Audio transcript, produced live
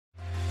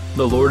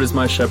The Lord is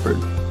my shepherd,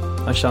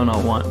 I shall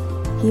not want.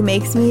 He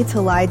makes me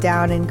to lie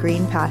down in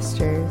green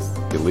pastures.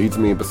 He leads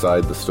me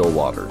beside the still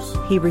waters.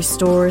 He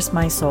restores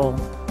my soul.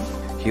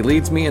 He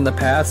leads me in the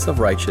paths of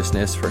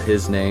righteousness for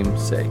his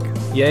name's sake.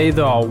 Yea,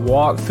 though I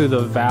walk through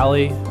the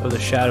valley of the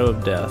shadow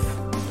of death,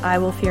 I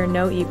will fear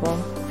no evil,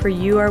 for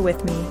you are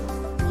with me.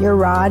 Your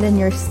rod and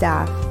your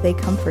staff, they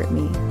comfort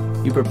me.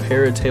 you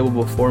prepare a table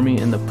before me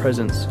in the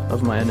presence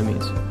of my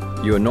enemies.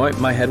 You anoint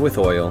my head with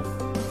oil,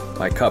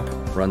 my cup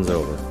runs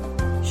over.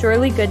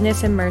 Surely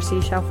goodness and mercy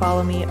shall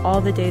follow me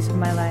all the days of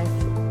my life.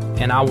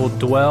 And I will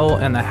dwell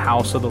in the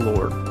house of the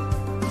Lord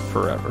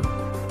forever.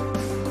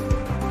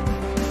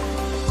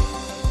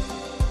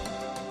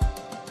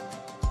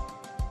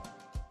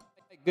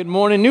 Good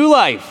morning, New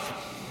Life.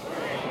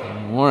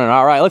 Good morning.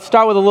 All right, let's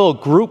start with a little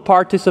group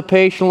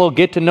participation, a little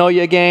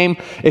get-to-know-you game.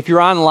 If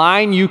you're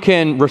online, you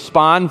can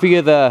respond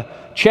via the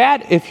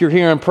chat. If you're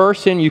here in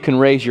person, you can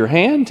raise your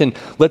hand, and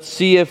let's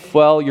see if,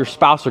 your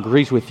spouse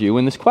agrees with you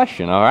in this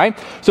question, all right?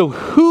 So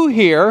who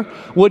here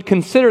would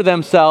consider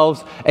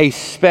themselves a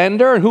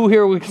spender, and who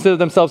here would consider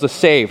themselves a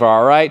saver,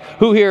 all right?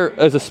 Who here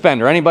is a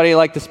spender? Anybody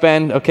like to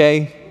spend,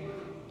 okay?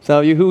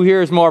 So who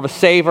here is more of a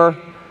saver?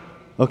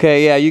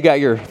 Okay, yeah, you got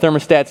your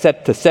thermostat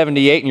set to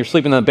 78 and you're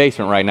sleeping in the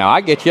basement right now.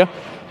 I get you.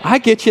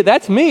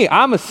 That's me.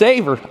 I'm a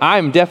saver.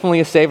 I'm definitely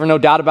a saver, no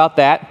doubt about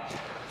that.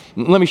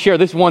 Let me share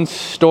this one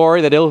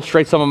story that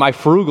illustrates some of my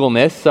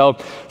frugalness. So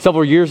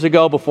several years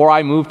ago, before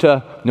I moved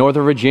to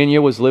Northern Virginia,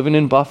 was living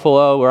in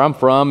Buffalo, where I'm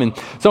from, and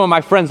some of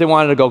my friends, they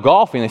wanted to go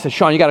golfing. They said,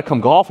 Sean, you got to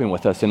come golfing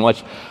with us, and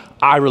which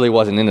I really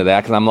wasn't into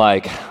that because I'm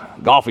like,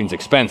 golfing's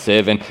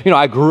expensive. And,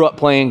 I grew up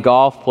playing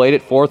golf, played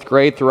it 4th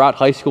grade throughout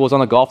high school, was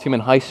on the golf team in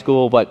high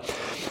school, but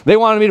they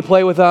wanted me to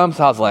play with them,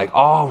 so I was like,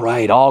 all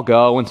right, I'll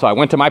go. And so I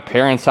went to my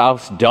parents'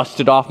 house,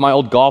 dusted off my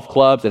old golf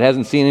clubs that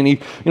hasn't seen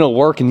any,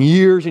 work in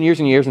years and years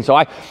and years. And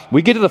so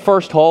we get to the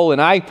first hole, and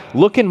I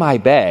look in my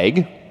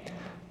bag,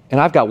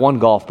 and I've got one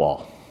golf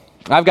ball.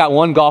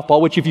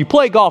 Which if you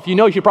play golf,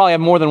 you should probably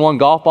have more than one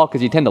golf ball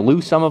because you tend to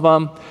lose some of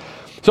them.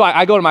 So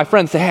I go to my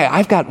friends and say, hey,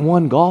 I've got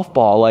one golf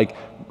ball. Like,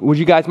 would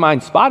you guys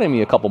mind spotting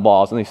me a couple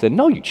balls? And they said,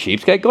 no, you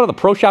cheapskate, go to the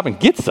pro shop and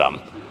get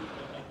some.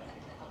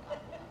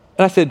 And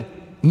I said,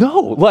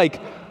 no,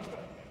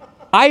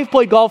 I've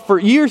played golf for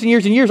years and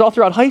years and years all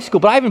throughout high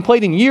school, but I haven't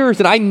played in years,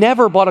 and I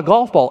never bought a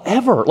golf ball,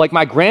 ever. Like,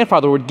 my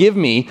grandfather would give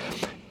me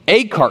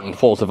egg carton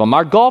fulls of them.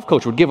 Our golf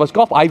coach would give us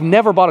golf balls. I've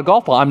never bought a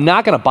golf ball. I'm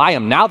not going to buy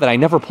them now that I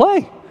never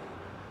play.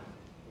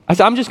 I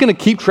said, I'm just going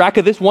to keep track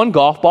of this one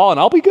golf ball, and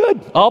I'll be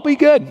good.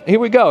 Here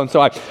we go. And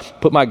so I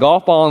put my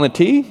golf ball on the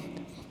tee,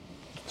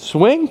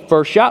 swing,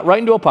 first shot, right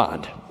into a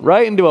pond.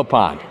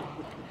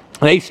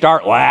 They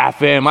start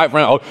laughing. My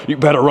friend, you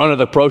better run to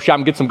the pro shop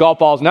and get some golf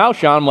balls now,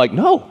 Sean. I'm like,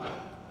 no,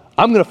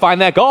 I'm going to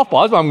find that golf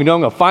ball. That's what I'm going to do.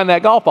 I'm going to find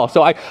that golf ball.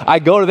 So I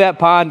go to that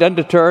pond,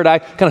 undeterred. I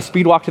kind of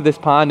speed walk to this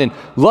pond, and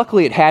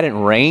luckily it hadn't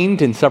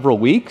rained in several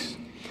weeks.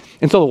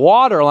 And so the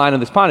water line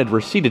of this pond had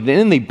receded, and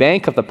in the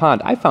bank of the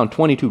pond, I found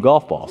 22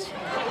 golf balls.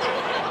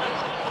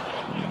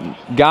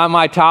 Got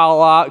my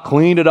towel out,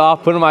 cleaned it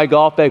off, put it in my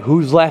golf bag.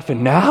 Who's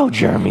laughing now,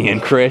 Jeremy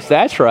and Chris?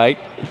 That's right.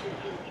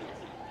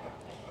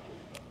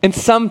 And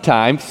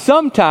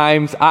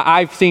sometimes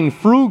I've seen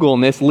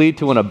frugalness lead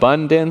to an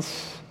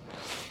abundance.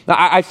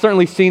 I've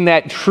certainly seen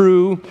that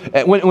true.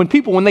 When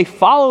people they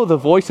follow the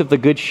voice of the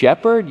Good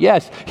Shepherd,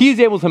 yes, he's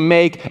able to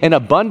make an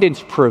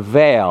abundance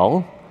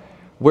prevail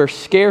where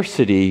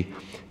scarcity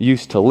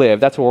used to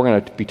live. That's what we're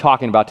going to be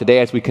talking about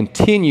today as we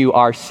continue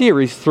our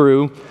series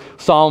through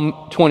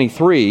Psalm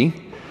 23.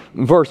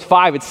 Verse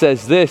 5, it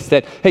says this,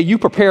 that, hey, you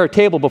prepare a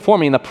table before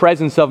me in the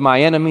presence of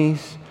my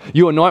enemies.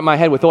 You anoint my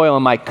head with oil,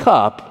 and my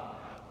cup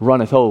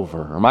runneth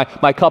over, or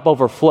my cup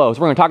overflows.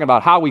 We're going to talk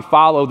about how we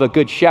follow the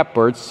Good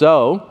Shepherd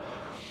so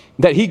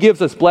that he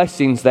gives us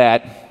blessings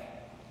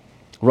that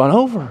run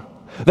over,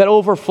 that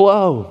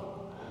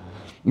overflow.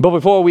 But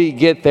before we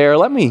get there,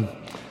 let me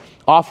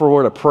offer a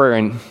word of prayer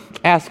and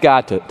ask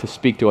God to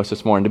speak to us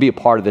this morning, to be a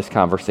part of this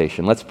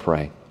conversation. Let's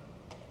pray.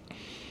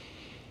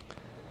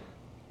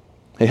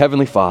 Hey,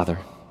 Heavenly Father,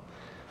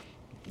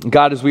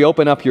 God, as we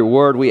open up your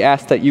word, we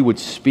ask that you would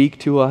speak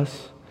to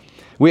us.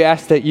 We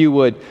ask that you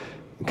would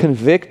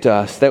convict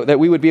us, that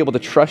we would be able to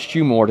trust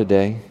you more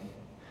today.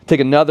 Take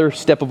another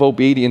step of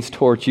obedience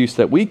towards you so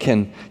that we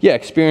can,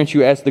 experience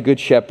you as the Good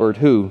Shepherd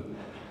who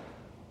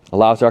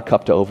allows our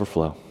cup to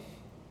overflow.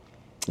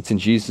 It's in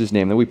Jesus'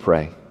 name that we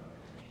pray.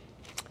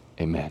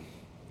 Amen.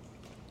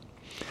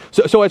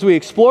 So as we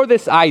explore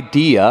this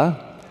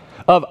idea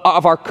of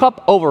our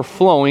cup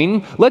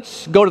overflowing,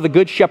 let's go to the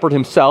Good Shepherd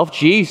himself.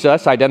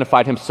 Jesus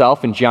identified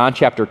himself in John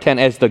chapter 10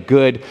 as the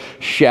Good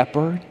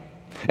Shepherd.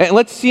 And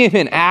let's see him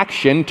in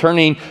action,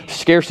 turning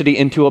scarcity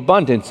into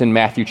abundance in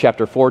Matthew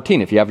chapter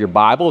 14. If you have your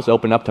Bibles,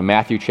 open up to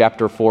Matthew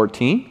chapter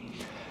 14.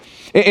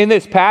 In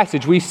this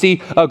passage, we see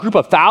a group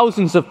of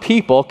thousands of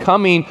people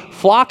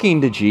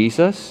flocking to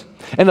Jesus.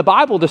 And the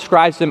Bible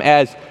describes them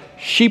as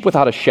sheep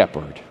without a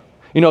shepherd.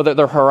 That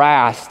they're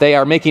harassed. They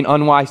are making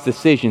unwise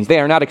decisions.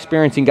 They are not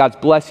experiencing God's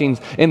blessings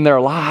in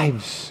their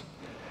lives.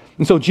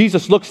 And so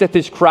Jesus looks at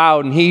this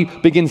crowd and he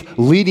begins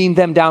leading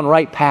them down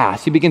right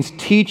paths. He begins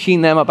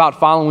teaching them about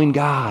following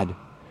God.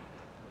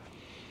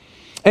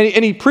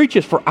 And he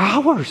preaches for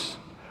hours,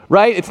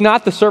 right? It's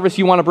not the service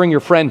you want to bring your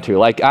friend to.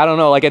 Like, I don't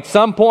know, like at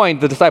some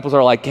point the disciples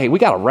are like, hey, we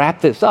got to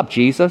wrap this up,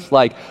 Jesus.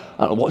 Like,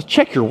 I don't know,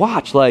 check your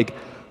watch. Like,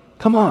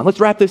 come on,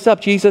 let's wrap this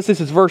up, Jesus. This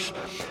is verse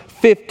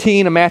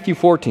 15 of Matthew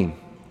 14.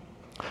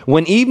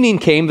 When evening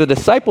came, the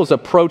disciples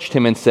approached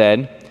him and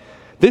said,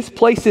 this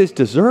place is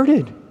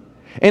deserted,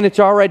 and it's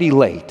already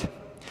late.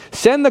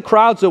 Send the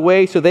crowds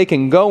away so they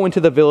can go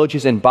into the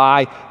villages and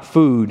buy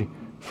food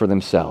for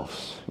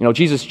themselves. You know,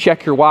 Jesus,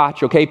 check your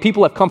watch, okay?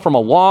 People have come from a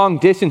long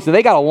distance, and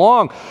they got a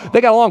long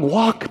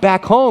walk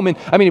back home. And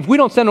I mean, if we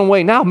don't send them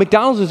away now,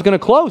 McDonald's is going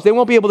to close. They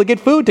won't be able to get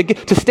food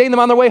to stay them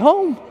on their way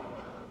home.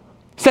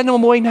 Send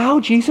them away now,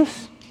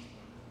 Jesus.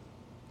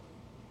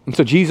 And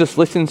so Jesus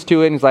listens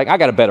to it, and he's like, I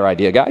got a better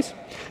idea, guys.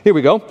 Here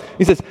we go.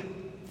 He says,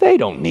 they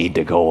don't need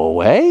to go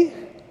away.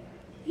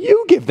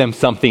 You give them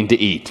something to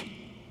eat.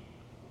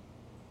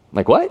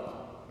 Like what?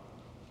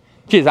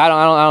 Jeez, I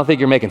don't think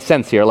you're making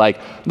sense here.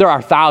 Like, there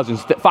are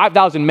thousands,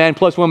 5,000 men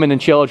plus women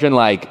and children.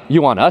 Like,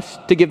 you want us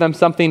to give them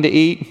something to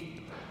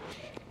eat?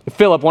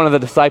 Philip, one of the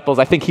disciples,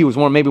 I think he was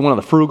maybe one of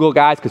the frugal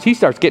guys, because he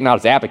starts getting out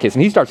his abacus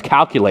and he starts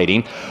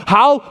calculating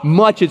how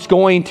much it's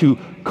going to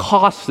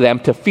cost them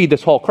to feed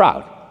this whole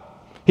crowd.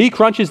 He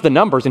crunches the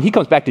numbers and he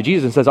comes back to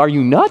Jesus and says, are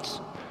you nuts?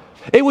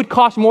 It would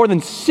cost more than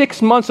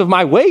 6 months of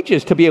my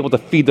wages to be able to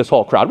feed this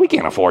whole crowd. We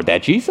can't afford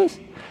that, Jesus.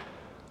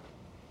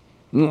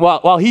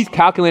 While he's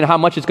calculating how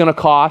much it's going to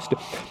cost,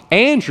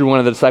 Andrew, one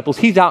of the disciples,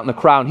 he's out in the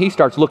crowd and he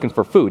starts looking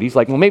for food. He's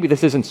like, well, maybe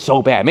this isn't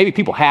so bad. Maybe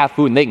people have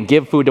food and they can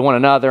give food to one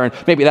another and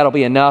maybe that'll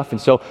be enough. And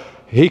so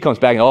he comes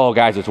back and, oh,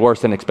 guys, it's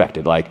worse than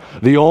expected. Like,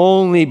 the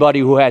only buddy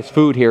who has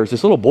food here is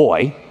this little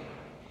boy,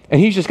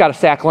 and he's just got a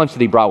sack lunch that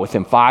he brought with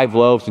him, 5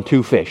 loaves and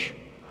 2 fish.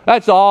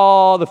 That's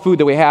all the food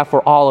that we have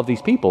for all of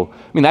these people.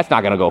 I mean, that's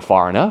not going to go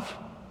far enough.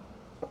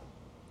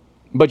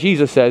 But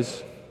Jesus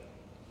says,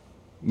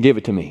 give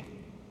it to me.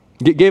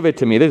 Give it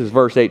to me. This is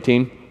verse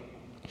 18.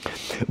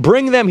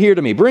 Bring them here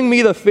to me. Bring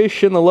me the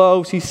fish and the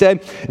loaves, he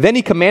said. Then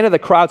he commanded the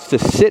crowds to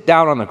sit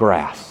down on the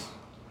grass.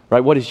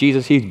 Right? What is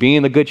Jesus? He's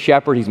being the good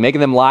shepherd. He's making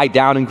them lie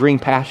down in green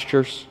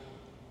pastures.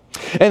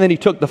 And then he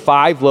took the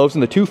 5 loaves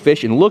and the 2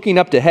 fish, and looking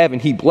up to heaven,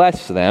 he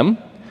blessed them.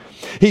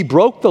 He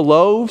broke the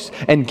loaves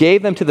and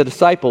gave them to the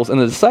disciples, and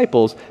the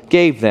disciples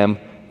gave them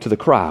to the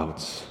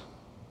crowds.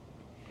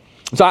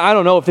 So I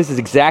don't know if this is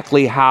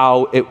exactly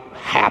how it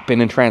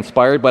happened and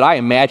transpired, but I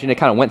imagine it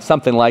kind of went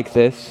something like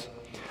this.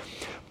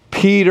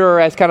 Peter,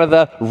 as kind of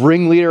the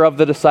ringleader of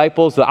the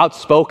disciples, the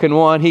outspoken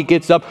one, he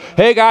gets up.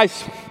 Hey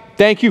guys,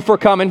 thank you for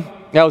coming.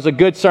 That was a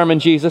good sermon,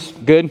 Jesus.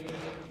 Good.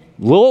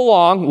 Little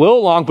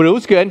long, but it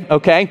was good,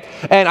 okay?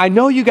 And I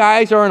know you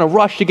guys are in a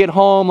rush to get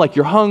home, like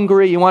you're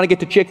hungry, you want to get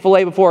to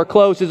Chick-fil-A before it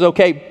closes,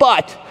 okay?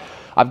 But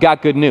I've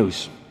got good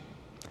news.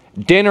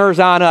 Dinner's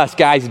on us,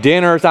 guys.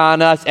 Dinner's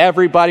on us.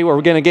 Everybody,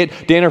 we're going to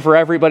get dinner for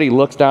everybody. He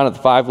looks down at the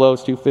 5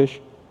 loaves, 2 fish.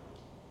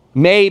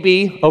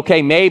 Maybe,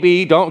 okay,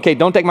 maybe. Don't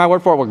take my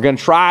word for it. We're going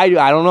to try.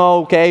 I don't know,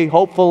 okay,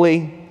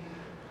 hopefully.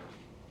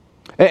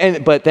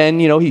 But then,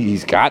 you know,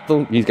 he's got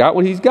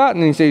what he's got,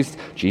 and he says,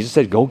 Jesus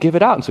said, go give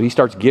it out. And so he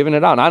starts giving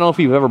it out. And I don't know if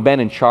you've ever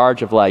been in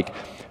charge of like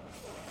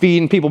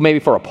feeding people maybe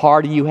for a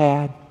party you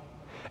had,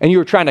 and you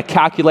were trying to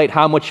calculate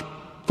how much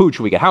food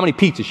should we get? How many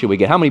pizzas should we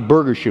get? How many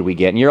burgers should we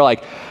get? And you're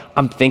like,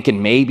 I'm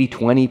thinking maybe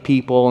 20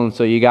 people. And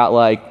so you got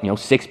like,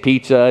 6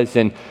 pizzas,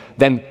 and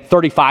then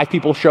 35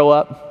 people show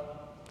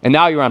up. And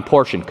now you're on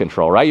portion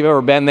control, right? You've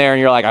ever been there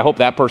and you're like, I hope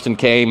that person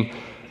came.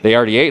 They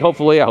already ate,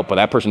 hopefully. I hope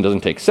that person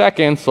doesn't take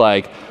seconds.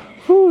 Like,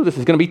 whew, this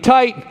is going to be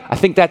tight. I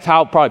think that's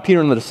how probably Peter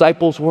and the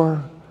disciples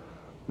were.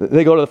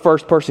 They go to the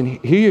first person.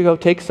 Here you go,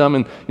 take some.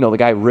 And, the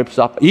guy rips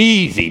up.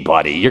 Easy,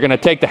 buddy. You're going to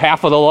take the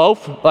half of the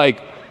loaf?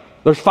 Like,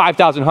 there's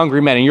 5,000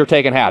 hungry men and you're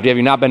taking half. Have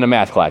you not been to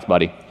math class,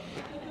 buddy?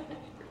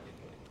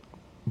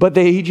 But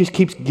they just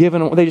keep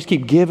giving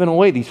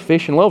away these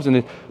fish and loaves,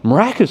 and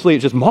miraculously it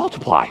just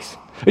multiplies.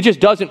 It just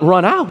doesn't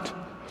run out.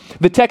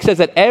 The text says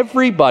that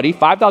everybody,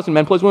 5,000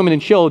 men plus women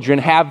and children,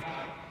 have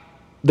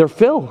their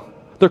fill.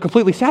 They're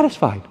completely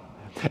satisfied.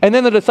 And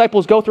then the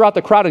disciples go throughout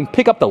the crowd and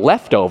pick up the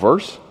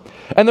leftovers,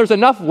 and there's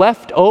enough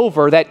left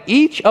over that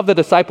each of the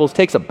disciples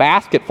takes a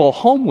basketful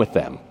home with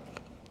them.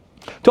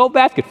 12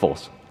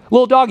 basketfuls.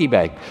 Little doggy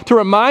bag, to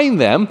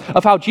remind them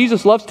of how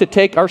Jesus loves to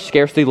take our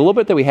scarcity, the little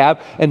bit that we have,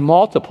 and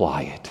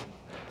multiply it.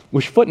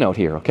 Which footnote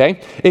here,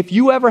 okay? If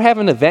you ever have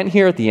an event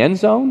here at the End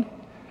Zone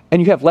and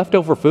you have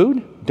leftover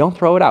food, don't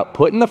throw it out.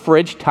 Put it in the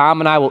fridge.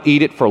 Tom and I will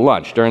eat it for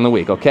lunch during the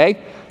week,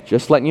 okay?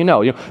 Just letting you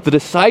know. The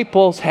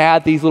disciples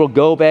had these little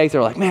go bags.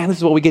 They're like, man, this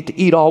is what we get to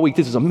eat all week.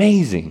 This is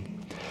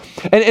amazing.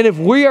 And if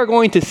we are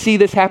going to see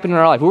this happen in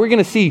our life, if we're going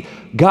to see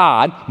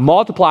God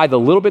multiply the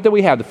little bit that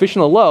we have, the fish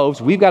and the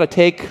loaves, we've got to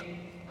take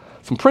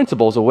some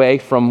principles away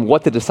from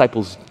what the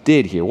disciples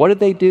did here. What did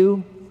they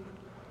do?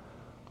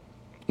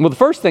 Well, the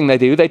first thing they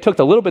do, they took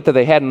the little bit that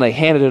they had and they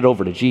handed it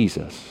over to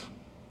Jesus.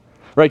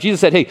 Right? Jesus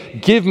said, hey,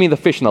 give me the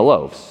fish and the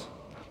loaves.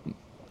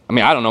 I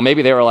mean, I don't know,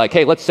 maybe they were like,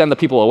 hey, let's send the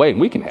people away and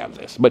we can have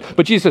this.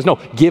 But Jesus says, no,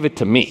 give it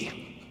to me.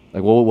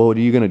 Like, well, what are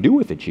you going to do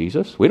with it,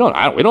 Jesus? We don't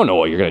know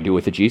what you're going to do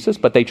with it, Jesus,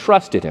 but they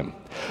trusted him.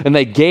 And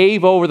they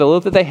gave over the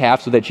little that they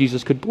have so that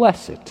Jesus could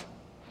bless it.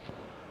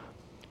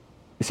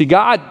 You see,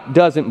 God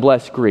doesn't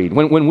bless greed.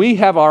 When we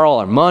have all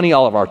our money,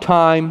 all of our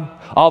time,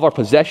 all of our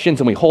possessions,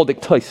 and we hold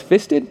it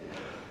tight-fisted,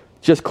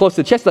 just close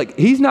to the chest, like,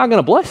 he's not going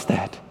to bless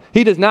that.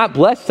 He does not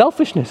bless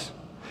selfishness.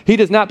 He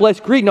does not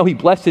bless greed. No, he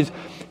blesses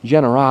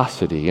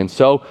generosity. And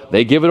so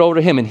they give it over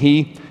to him, and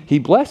he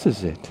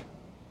blesses it.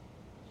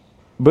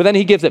 But then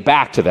he gives it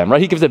back to them,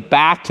 right? He gives it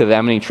back to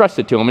them, and he trusts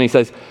it to them, and he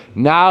says,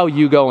 now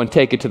you go and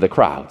take it to the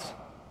crowds.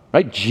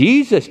 Right?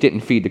 Jesus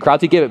didn't feed the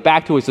crowds. He gave it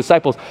back to his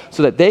disciples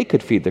so that they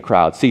could feed the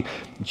crowds. See,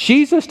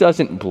 Jesus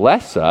doesn't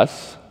bless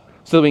us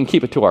so that we can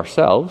keep it to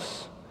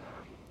ourselves.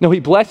 No, he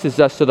blesses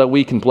us so that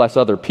we can bless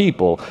other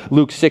people.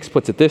 Luke 6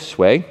 puts it this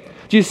way.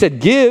 Jesus said,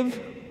 give,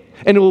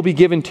 and it will be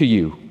given to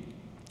you.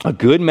 A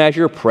good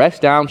measure,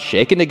 pressed down,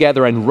 shaken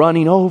together, and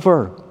running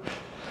over.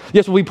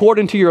 Yes, will be poured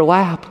into your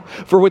lap.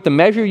 For with the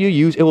measure you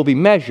use, it will be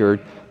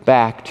measured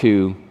back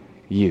to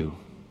you.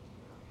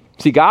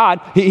 See, God,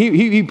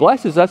 he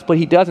blesses us, but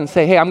he doesn't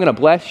say, hey, I'm going to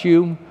bless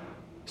you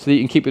so that you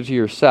can keep it to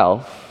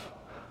yourself.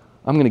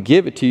 I'm going to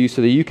give it to you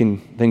so that you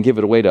can then give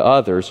it away to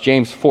others.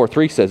 James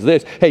 4:3 says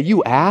this, hey,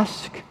 you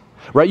ask,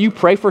 right? You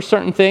pray for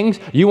certain things.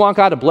 You want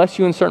God to bless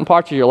you in certain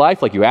parts of your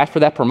life, like you ask for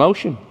that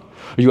promotion,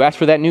 or you ask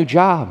for that new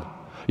job.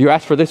 You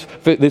ask for this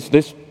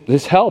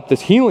help,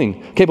 this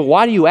healing. Okay, but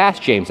why do you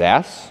ask, James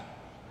asks?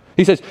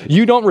 He says,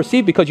 you don't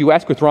receive because you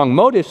ask with wrong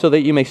motives so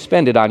that you may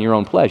spend it on your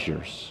own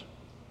pleasures.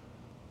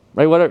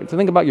 Right?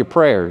 Think about your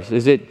prayers.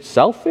 Is it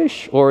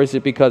selfish, or is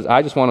it because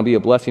I just want to be a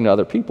blessing to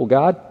other people,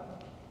 God?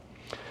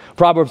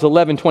 Proverbs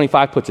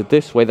 11:25 puts it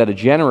this way, that a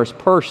generous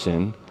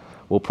person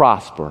will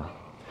prosper.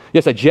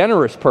 Yes, a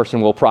generous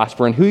person will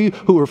prosper, and he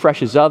who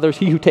refreshes others,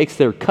 he who takes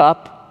their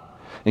cup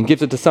and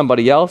gives it to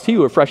somebody else, he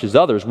who refreshes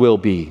others will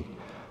be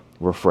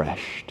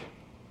refreshed.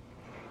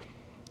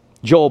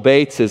 Joel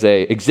Bates is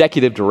an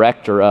executive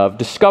director of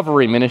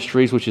Discovery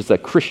Ministries, which is a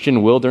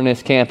Christian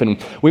wilderness camp,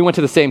 and we went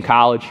to the same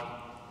college.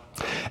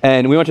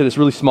 And we went to this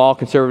really small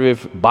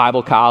conservative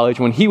Bible college.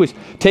 When he was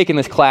taking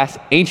this class,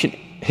 Ancient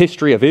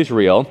History of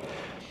Israel,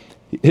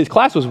 his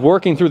class was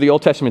working through the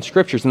Old Testament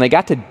scriptures, and they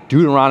got to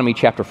Deuteronomy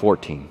chapter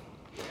 14.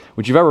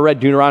 Would you have ever read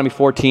Deuteronomy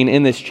 14?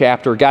 In this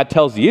chapter, God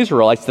tells the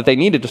Israelites that they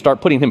needed to start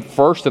putting him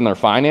first in their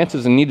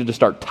finances and needed to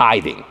start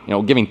tithing,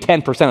 giving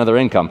 10% of their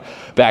income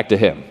back to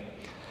him.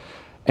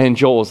 And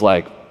Joel was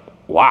like,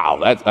 wow,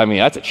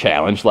 that's a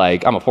challenge.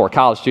 Like, I'm a poor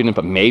college student,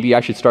 but maybe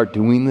I should start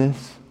doing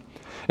this.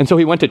 And so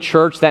he went to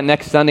church that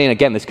next Sunday, and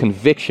again, this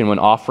conviction when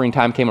offering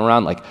time came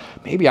around, like,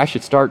 maybe I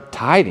should start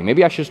tithing.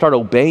 Maybe I should start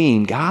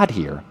obeying God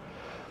here.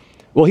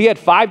 Well, he had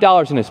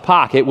 $5 in his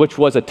pocket, which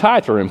was a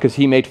tithe for him because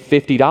he made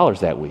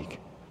 $50 that week.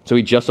 So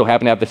he just so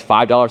happened to have this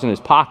 $5 in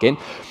his pocket,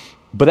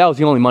 but that was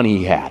the only money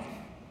he had.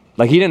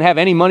 Like, he didn't have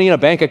any money in a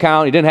bank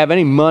account. He didn't have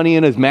any money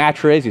in his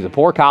mattress. He's a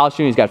poor college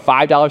student. He's got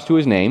 $5 to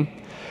his name.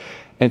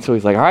 And so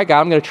he's like, all right,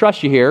 God, I'm going to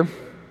trust you here.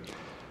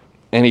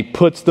 And he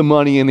puts the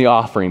money in the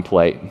offering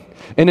plate.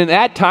 And in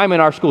that time in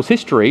our school's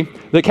history,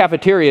 the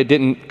cafeteria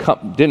didn't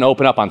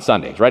open up on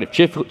Sundays, right? If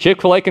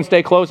Chick-fil-A can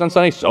stay closed on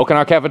Sundays, so can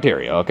our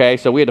cafeteria, okay?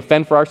 So we had to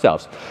fend for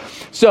ourselves.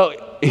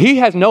 So he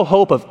has no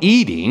hope of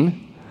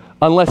eating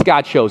unless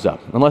God shows up,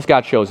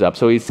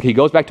 So he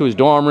goes back to his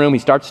dorm room, he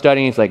starts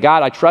studying, he's like,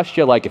 God, I trust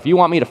you. Like, if you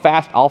want me to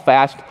fast, I'll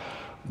fast,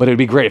 but it'd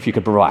be great if you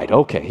could provide.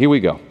 Okay, here we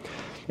go.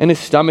 And his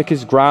stomach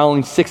is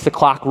growling, 6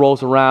 o'clock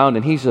rolls around,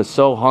 and he's just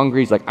so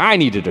hungry, he's like, I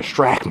need to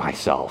distract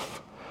myself.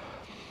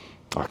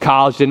 Our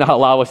college did not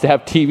allow us to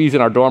have TVs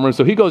in our dorm room,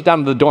 so he goes down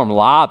to the dorm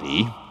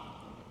lobby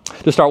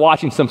to start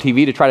watching some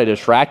TV to try to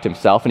distract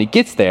himself. And he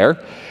gets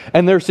there,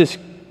 and there's this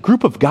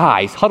group of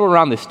guys huddled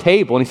around this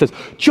table, and he says,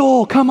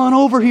 Joel, come on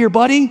over here,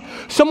 buddy.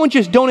 Someone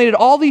just donated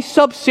all these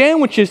sub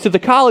sandwiches to the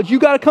college. You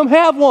got to come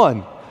have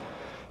one.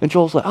 And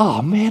Joel's like,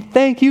 oh, man,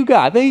 thank you,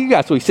 God.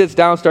 So he sits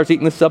down, starts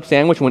eating the sub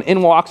sandwich, when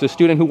in walks a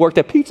student who worked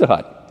at Pizza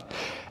Hut.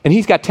 And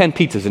he's got 10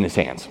 pizzas in his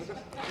hands.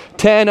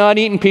 10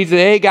 uneaten pizzas.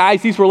 Hey,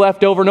 guys, these were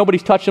left over.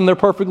 Nobody's touched them. They're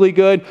perfectly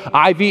good.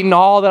 I've eaten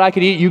all that I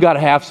could eat. You got to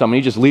have some. And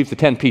he just leaves the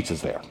 10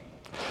 pizzas there.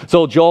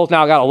 So Joel's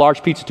now got a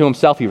large pizza to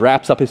himself. He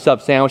wraps up his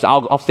sub sandwich.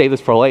 I'll save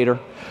this for later.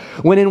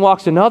 When in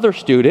walks another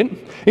student,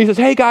 he says,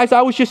 hey, guys,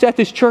 I was just at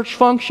this church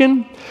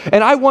function,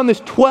 and I won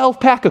this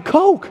 12-pack of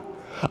Coke.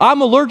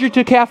 I'm allergic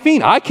to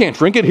caffeine. I can't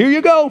drink it. Here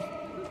you go.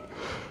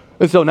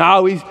 And so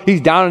now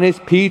he's down on his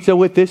pizza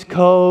with this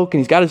Coke, and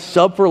he's got his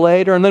sub for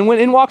later. And then when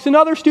in walks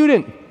another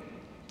student.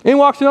 And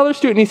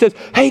he says,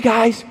 hey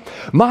guys,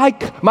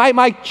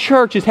 my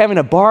church is having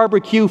a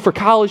barbecue for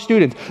college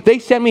students. They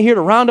sent me here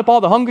to round up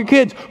all the hungry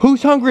kids.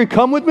 Who's hungry?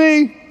 Come with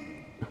me.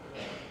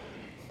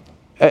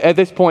 At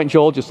this point,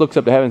 Joel just looks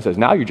up to heaven and says,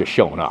 now you're just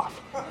showing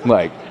off. I'm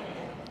like,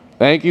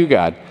 thank you,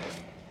 God.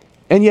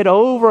 And yet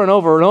over and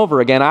over and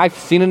over again, I've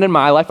seen it in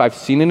my life, I've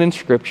seen it in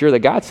Scripture, that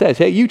God says,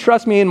 hey, you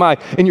trust me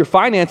in your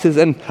finances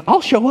and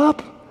I'll show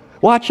up.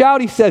 Watch out,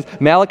 he says,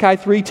 Malachi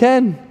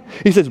 3:10.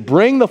 He says,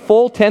 bring the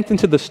full tenth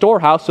into the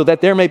storehouse so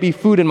that there may be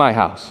food in my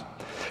house.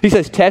 He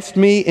says, test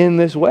me in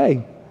this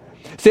way.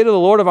 Say to the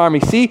Lord of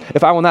armies, see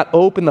if I will not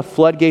open the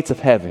floodgates of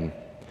heaven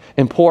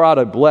and pour out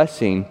a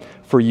blessing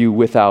for you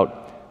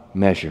without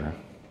measure.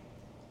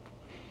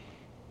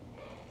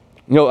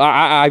 You know,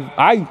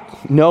 I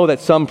know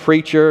that some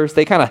preachers,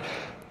 they kind of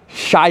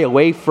shy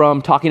away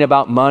from talking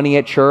about money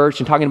at church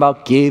and talking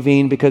about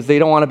giving because they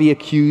don't want to be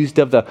accused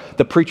of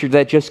the preacher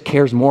that just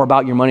cares more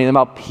about your money than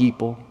about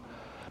people.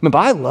 But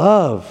I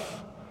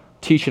love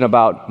teaching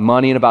about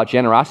money and about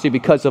generosity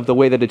because of the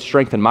way that it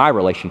strengthened my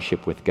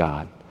relationship with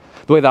God,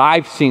 the way that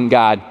I've seen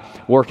God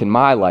work in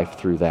my life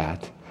through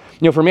that.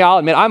 You know, for me, I'll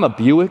admit, I'm a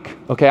Buick,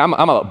 okay? I'm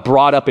a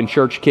brought up in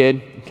church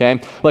kid,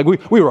 okay? Like,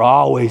 we were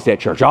always at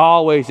church.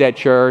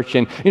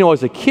 And, you know,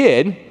 as a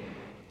kid,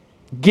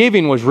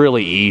 giving was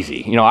really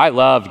easy. You know, I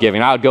loved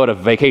giving. I would go to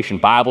vacation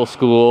Bible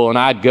school, and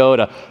I'd go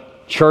to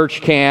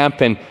church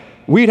camp, and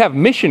we'd have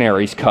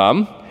missionaries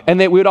come, and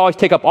we would always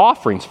take up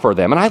offerings for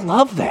them, and I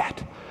loved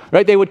that.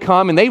 Right? They would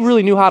come, and they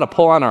really knew how to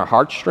pull on our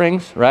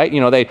heartstrings, right?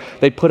 You know,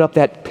 they'd put up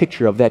that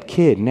picture of that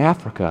kid in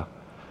Africa,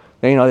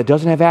 you know, that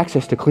doesn't have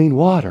access to clean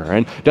water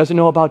and doesn't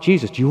know about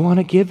Jesus. Do you want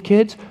to give,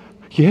 kids?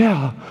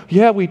 Yeah,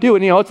 we do.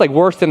 And, you know, it's like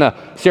worse than a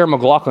Sarah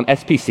McLachlan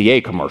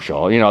SPCA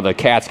commercial. You know, the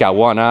cat's got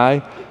one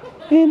eye.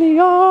 In the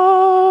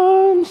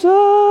arms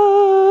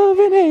of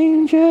an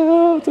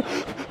angel.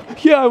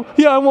 Yeah,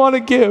 I want to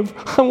give.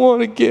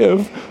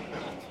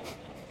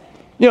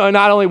 You know, and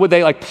not only would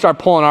they like start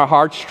pulling our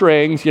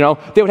heartstrings, you know,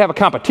 they would have a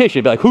competition.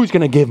 It'd be like, who's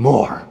going to give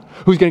more?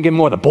 Who's going to give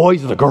more, the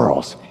boys or the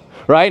girls?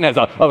 Right? And as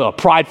a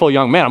prideful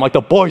young man, I'm like,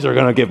 the boys are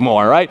going to give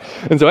more, right?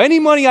 And so any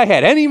money I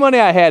had,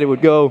 it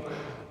would go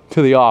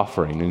to the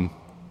offering. And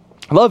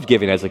I loved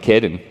giving as a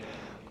kid. And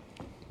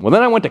well,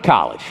 then I went to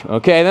college,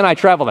 okay? Then I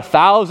traveled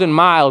 1,000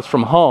 miles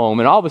from home,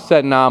 and all of a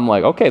sudden now I'm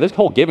like, okay, this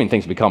whole giving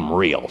thing's become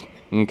real,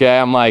 okay?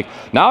 I'm like,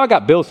 now I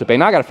got bills to pay.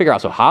 Now I got to figure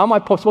out, so how am I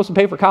supposed to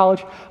pay for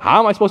college? How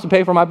am I supposed to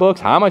pay for my books?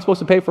 How am I supposed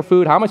to pay for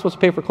food? How am I supposed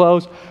to pay for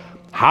clothes?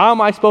 How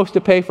am I supposed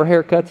to pay for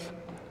haircuts?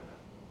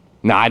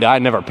 No, I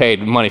never paid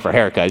money for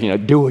haircuts. You know,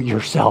 do it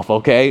yourself,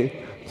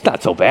 okay? It's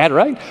not so bad,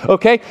 right?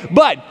 Okay,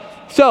 but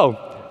so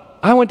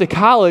I went to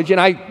college,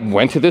 and I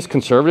went to this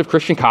conservative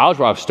Christian college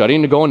where I was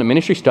studying to go into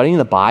ministry, studying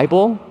the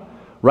Bible,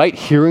 right?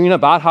 Hearing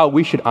about how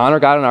we should honor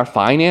God in our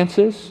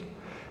finances.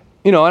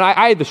 You know, and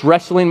I had this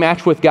wrestling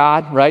match with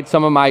God, right?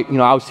 Some of my, you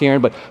know, I was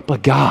hearing,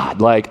 but God,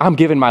 like, I'm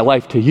giving my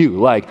life to you.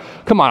 Like,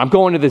 come on, I'm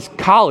going to this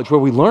college where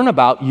we learn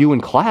about you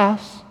in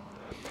class.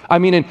 I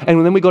mean, and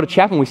then we go to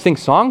chapel and we sing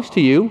songs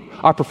to you.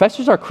 Our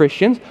professors are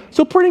Christians.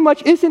 So pretty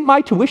much isn't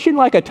my tuition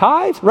like a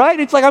tithe, right?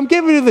 It's like I'm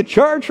giving to the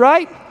church,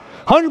 right?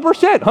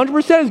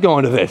 100% is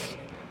going to this.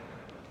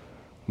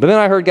 But then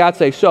I heard God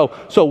say, so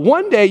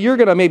one day you're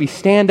going to maybe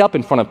stand up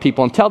in front of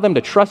people and tell them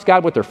to trust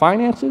God with their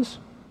finances.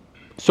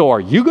 So are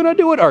you going to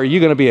do it, or are you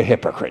going to be a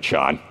hypocrite,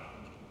 Sean?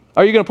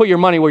 Are you going to put your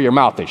money where your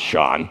mouth is,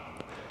 Sean?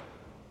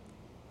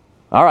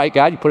 All right,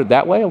 God, you put it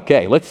that way?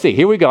 Okay, let's see.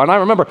 Here we go. And I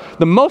remember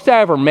the most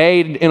I ever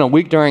made in a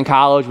week during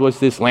college was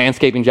this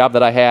landscaping job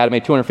that I had. I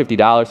made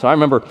 $250. So I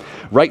remember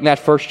writing that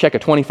first check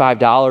of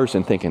 $25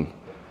 and thinking,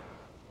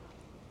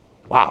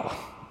 wow.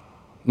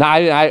 Now,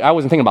 I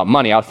wasn't thinking about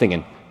money. I was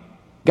thinking,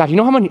 God, you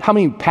know how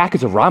many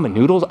packets of ramen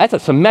noodles? That's a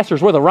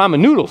semester's worth of ramen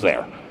noodles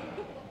there.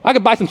 I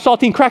could buy some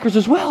saltine crackers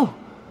as well.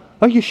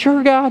 Are you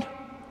sure, God?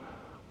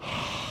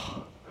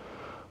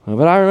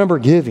 But I remember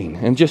giving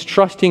and just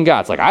trusting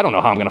God. It's like, I don't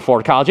know how I'm going to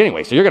afford college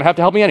anyway, so you're going to have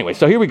to help me anyway.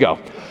 So here we go.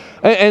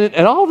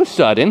 And all of a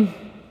sudden,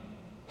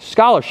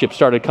 scholarships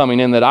started coming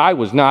in that I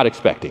was not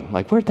expecting.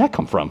 Like, where'd that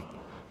come from?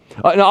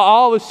 And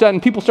all of a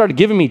sudden, people started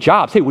giving me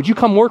jobs. Hey, would you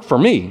come work for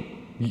me?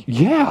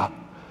 Yeah.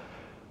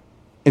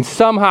 And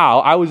somehow,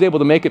 I was able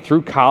to make it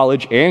through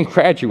college and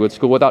graduate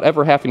school without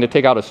ever having to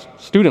take out a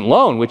student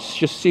loan, which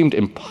just seemed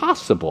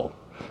impossible.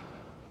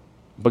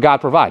 But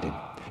God provided.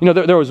 You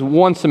know, there was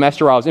one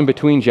semester where I was in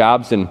between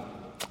jobs, and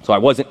so I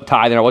wasn't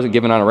tithing, I wasn't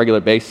giving on a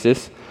regular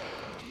basis.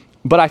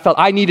 But I felt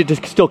I needed to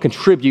still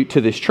contribute to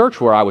this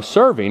church where I was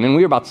serving, and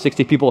we were about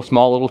 60 people, a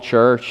small little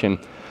church, and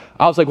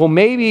I was like, well,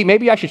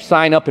 maybe I should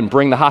sign up and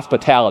bring the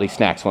hospitality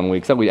snacks one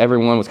week. So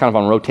everyone was kind of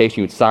on rotation,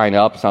 you would sign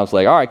up, so I was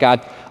like, all right,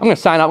 God, I'm going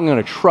to sign up, I'm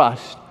going to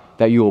trust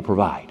that you will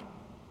provide.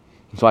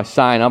 And so I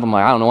sign up, I'm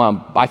like, I don't know, I'll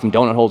buy some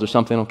donut holes or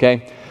something,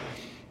 okay?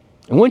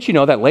 And once you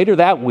know that later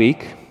that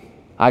week,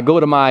 I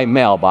go to my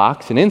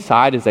mailbox, and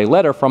inside is a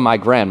letter from my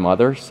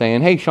grandmother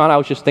saying, hey, Sean, I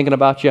was just thinking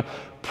about you,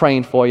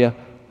 praying for you,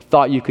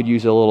 thought you could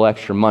use a little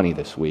extra money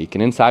this week.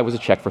 And inside was a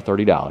check for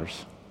 $30,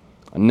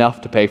 enough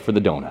to pay for the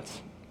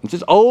donuts. And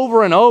just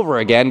over and over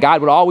again,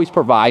 God would always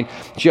provide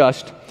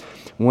just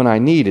when I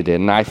needed it.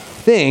 And I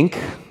think,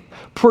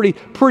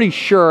 pretty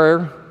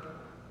sure,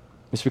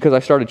 it's because I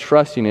started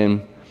trusting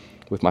Him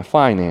with my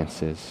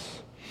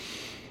finances.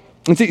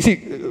 And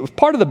see,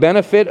 part of the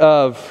benefit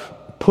of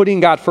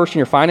putting God first in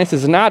your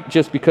finances is not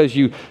just because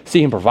you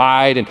see Him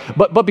provide,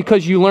 but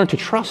because you learn to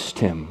trust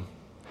Him.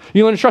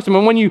 You learn to trust Him.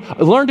 And when you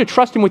learn to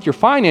trust Him with your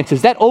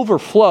finances, that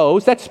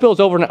overflows, that spills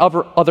over into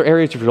other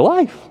areas of your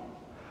life.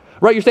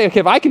 Right? You're saying, okay,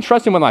 if I can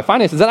trust him with my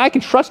finances, then I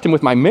can trust him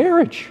with my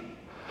marriage.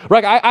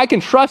 Right? I can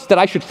trust that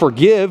I should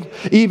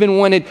forgive even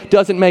when it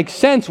doesn't make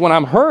sense, when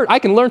I'm hurt. I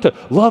can learn to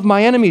love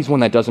my enemies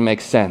when that doesn't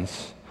make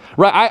sense.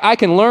 Right? I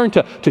can learn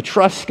to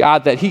trust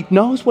God that he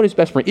knows what is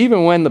best for me,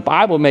 even when the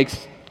Bible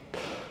makes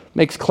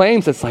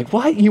claims that's like,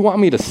 what? You want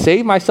me to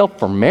save myself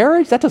for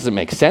marriage? That doesn't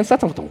make sense.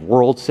 That's not what the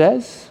world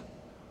says.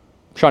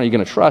 Sean, are you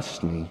going to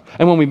trust me?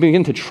 And when we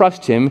begin to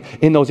trust him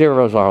in those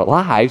areas of our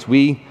lives,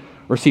 we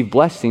receive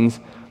blessings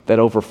that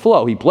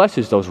overflow. He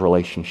blesses those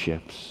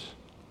relationships.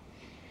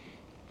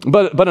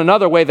 But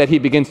another way that he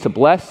begins to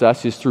bless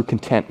us is through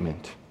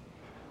contentment.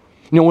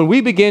 When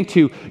we begin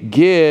to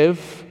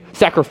give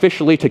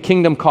sacrificially to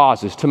kingdom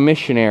causes, to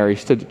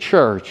missionaries, to the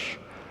church,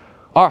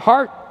 our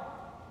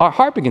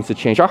heart begins to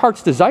change. Our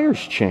heart's desires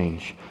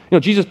change.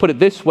 Jesus put it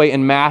this way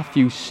in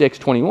Matthew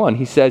 6:21.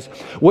 He says,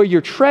 where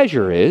your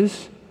treasure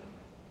is,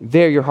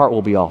 there your heart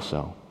will be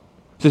also.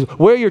 He says,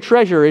 where your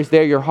treasure is,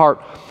 there your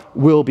heart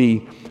will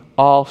be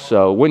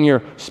also. When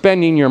you're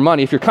spending your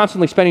money, if you're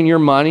constantly spending your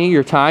money,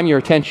 your time, your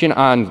attention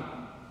on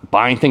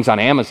buying things on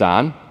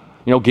Amazon,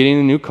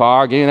 getting a new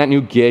car, getting that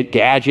new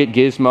gadget,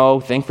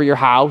 gizmo, thing for your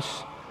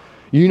house,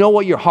 you know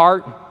what your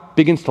heart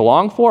begins to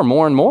long for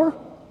more and more?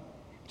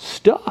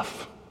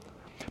 Stuff.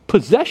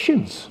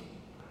 Possessions.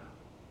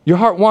 Your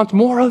heart wants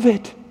more of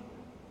it.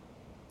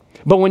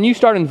 But when you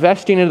start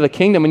investing into the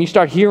kingdom and you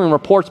start hearing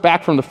reports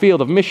back from the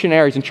field of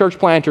missionaries and church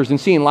planters and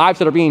seeing lives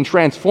that are being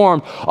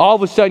transformed, all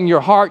of a sudden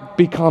your heart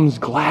becomes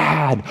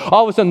glad.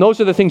 All of a sudden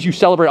those are the things you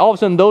celebrate. All of a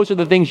sudden those are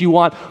the things you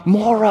want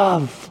more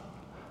of.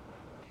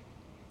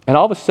 And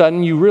all of a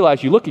sudden you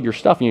realize, you look at your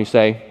stuff and you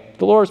say,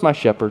 the Lord is my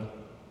shepherd.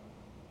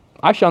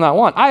 I shall not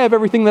want. I have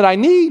everything that I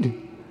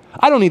need.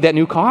 I don't need that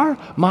new car.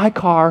 My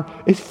car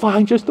is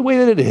fine just the way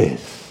that it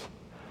is.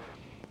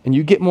 And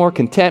you get more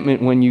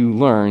contentment when you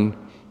learn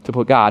to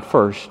put God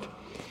first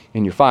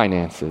in your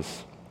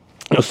finances.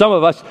 Some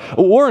of us,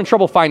 we're in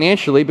trouble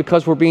financially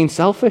because we're being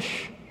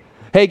selfish.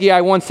 Haggai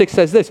 1:6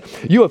 says this,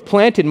 you have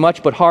planted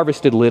much but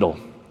harvested little.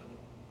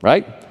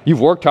 Right?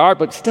 You've worked hard,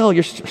 but still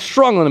you're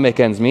struggling to make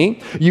ends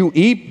meet. You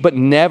eat, but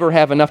never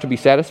have enough to be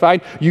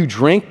satisfied. You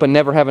drink, but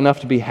never have enough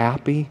to be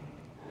happy.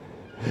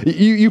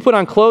 You put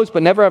on clothes,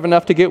 but never have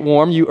enough to get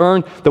warm.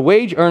 The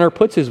wage earner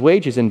puts his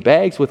wages in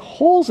bags with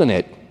holes in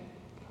it.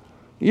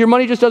 Your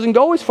money just doesn't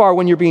go as far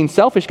when you're being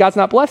selfish. God's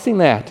not blessing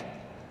that.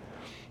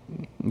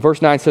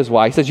 Verse 9 says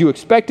why. He says, you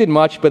expected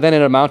much, but then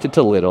it amounted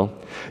to little.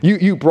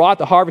 You brought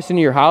the harvest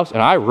into your house,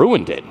 and I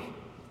ruined it.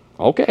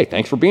 Okay,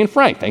 thanks for being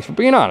frank. Thanks for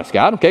being honest,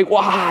 God. Okay,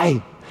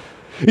 why?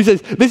 He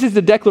says, this is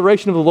the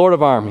declaration of the Lord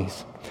of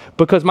armies,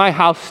 because my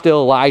house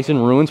still lies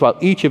in ruins while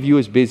each of you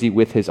is busy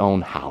with his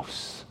own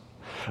house.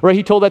 Right?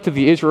 He told that to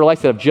the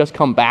Israelites that have just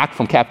come back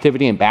from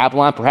captivity in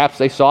Babylon. Perhaps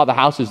they saw the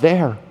houses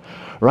there.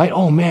 Right?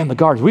 Oh man, the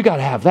gardens. We got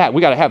to have that. We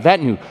got to have that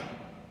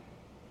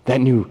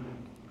new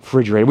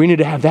refrigerator. We need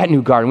to have that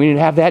new garden. We need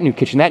to have that new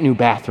kitchen, that new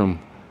bathroom.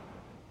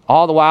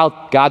 All the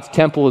while, God's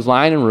temple is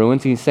lying in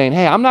ruins. He's saying,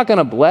 hey, I'm not going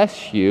to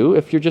bless you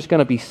if you're just going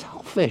to be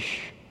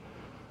selfish.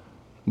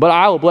 But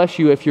I will bless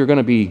you if you're going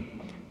to be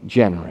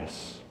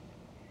generous.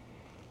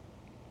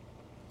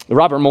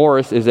 Robert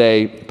Morris is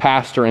a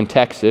pastor in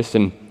Texas,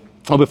 and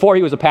before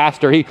he was a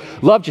pastor, he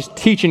loved just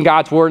teaching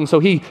God's word, and so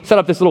he set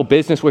up this little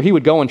business where he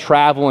would go and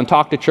travel and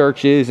talk to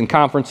churches and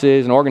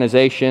conferences and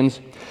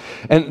organizations.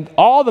 And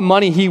all the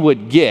money he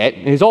would get,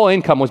 his whole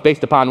income was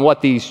based upon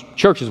what these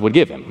churches would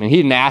give him. And he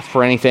didn't ask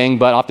for anything,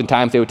 but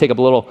oftentimes they would take up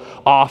a little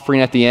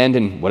offering at the end,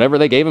 and whatever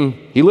they gave him,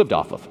 he lived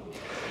off of.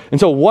 And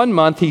so one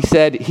month he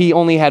said he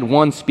only had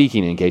one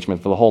speaking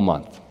engagement for the whole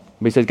month.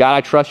 But he says, God,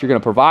 I trust you're going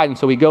to provide. And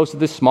so he goes to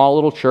this small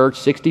little church,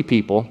 60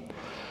 people.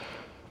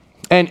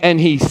 And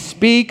he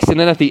speaks, and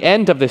then at the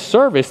end of this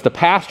service, the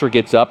pastor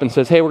gets up and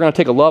says, hey, we're going to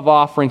take a love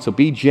offering, so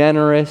be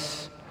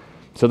generous.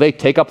 So they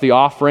take up the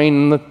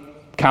offering, and the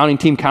counting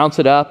team counts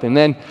it up, and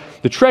then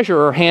the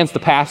treasurer hands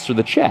the pastor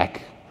the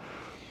check.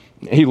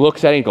 He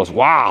looks at it and goes,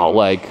 wow,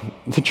 like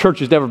the church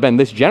has never been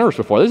this generous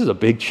before. This is a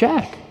big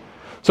check.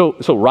 So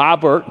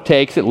Robert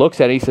takes it, looks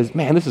at it, he says,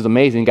 man, this is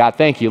amazing, God,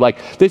 thank you.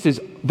 Like, this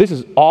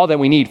is all that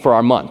we need for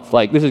our month.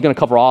 Like, this is going to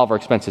cover all of our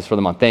expenses for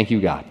the month. Thank you,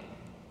 God.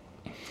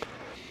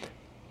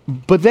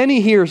 But then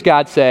he hears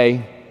God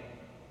say,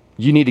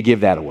 you need to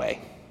give that away.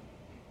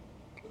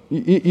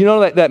 You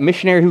know that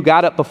missionary who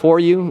got up before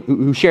you,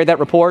 who shared that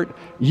report?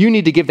 You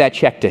need to give that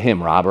check to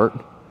him, Robert.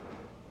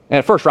 And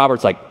at first,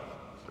 Robert's like,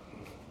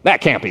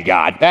 that can't be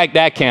God.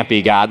 That can't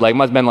be God. Like, it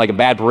must have been like a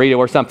bad burrito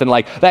or something.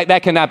 Like,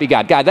 that cannot be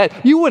God. God,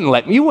 you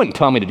wouldn't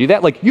tell me to do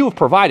that. Like, you have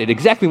provided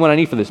exactly what I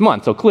need for this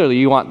month. So clearly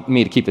you want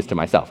me to keep this to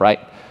myself, right?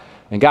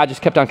 And God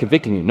just kept on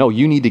convicting you. No,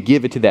 you need to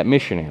give it to that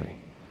missionary.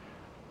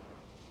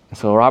 And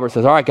so Robert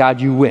says, all right,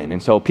 God, you win.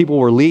 And so people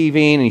were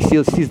leaving, and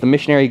he sees the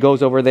missionary, he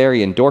goes over there,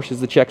 he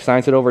endorses the check,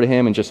 signs it over to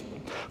him, and just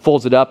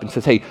folds it up and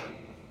says, hey,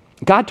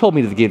 God told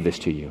me to give this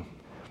to you.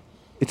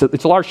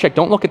 It's a large check.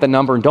 Don't look at the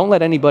number, and don't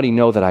let anybody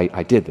know that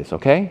I did this,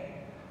 okay?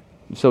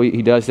 So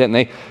he does that,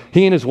 and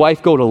he and his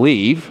wife go to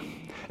leave,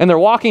 and they're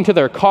walking to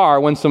their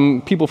car when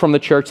some people from the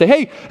church say,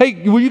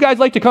 hey, would you guys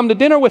like to come to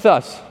dinner with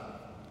us?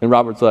 And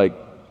Robert's like,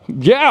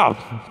 yeah,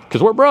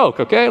 because we're broke,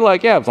 okay?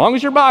 Like, yeah, as long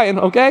as you're buying,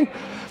 okay?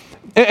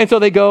 And so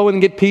they go and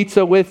get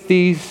pizza with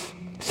these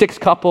 6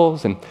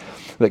 couples, and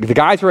the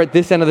guys are at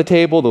this end of the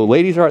table, the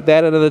ladies are at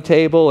that end of the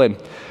table, and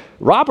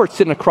Robert's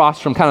sitting across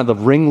from kind of the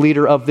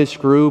ringleader of this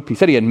group. He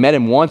said he had met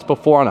him once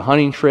before on a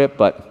hunting trip,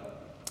 but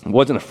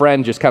wasn't a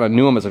friend, just kind of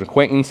knew him as an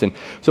acquaintance. And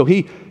so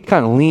he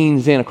kind of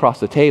leans in across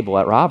the table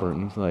at Robert,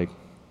 and he's like,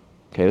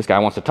 okay, this guy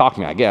wants to talk to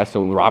me, I guess.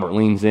 So Robert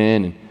leans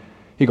in, and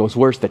he goes,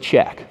 where's the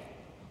check?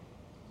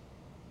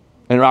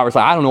 And Robert's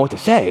like, I don't know what to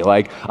say.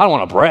 Like, I don't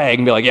want to brag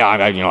and be like, yeah,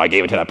 I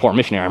gave it to that poor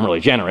missionary. I'm really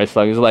generous.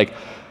 Like, he's like,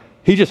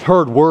 he just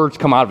heard words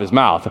come out of his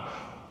mouth.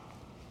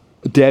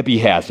 Debbie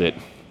has it.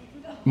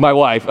 My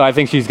wife, I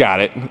think she's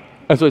got it.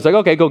 And so he's like,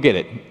 okay, go get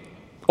it.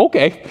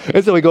 Okay.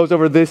 And so he goes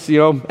over this,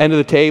 end of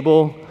the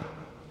table.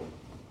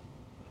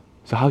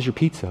 So how's your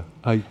pizza?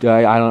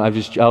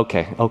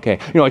 Okay.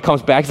 He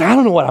comes back. He's like, I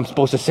don't know what I'm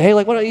supposed to say.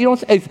 Like, what, you don't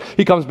say.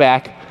 He comes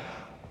back.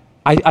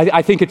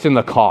 I think it's in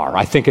the car.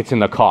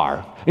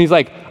 And he's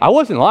like, I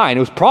wasn't lying. It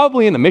was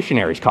probably in the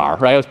missionary's car,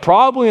 right? It was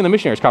probably in the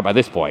missionary's car by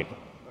this point.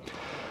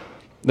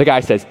 The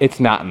guy says, it's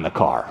not in the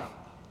car.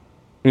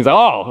 And he's like,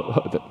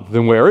 oh,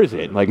 then where is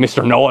it? Like,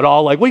 Mr.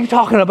 Know-It-All, like, what are you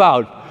talking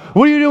about?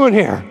 What are you doing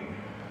here?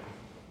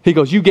 He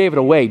goes, you gave it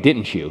away,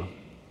 didn't you?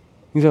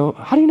 He's like,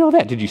 how do you know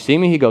that? Did you see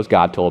me? He goes,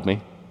 God told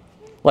me.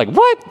 Like,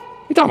 what?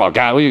 You talking about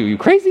God? Are you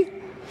crazy?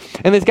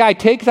 And this guy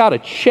takes out a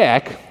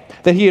check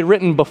that he had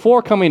written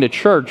before coming to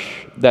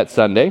church that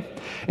Sunday,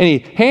 and he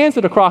hands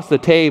it across the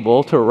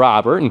table to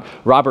Robert, and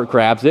Robert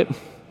grabs it,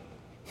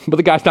 but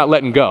the guy's not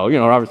letting go.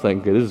 Robert's like,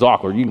 okay, this is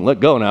awkward. You can let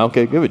go now.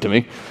 Okay, give it to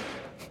me.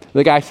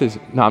 The guy says,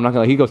 no, I'm not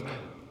going to. He goes,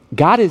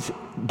 God is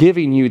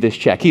giving you this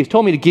check. He has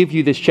told me to give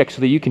you this check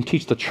so that you can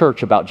teach the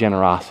church about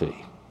generosity.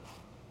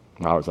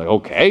 Robert's like,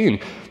 okay.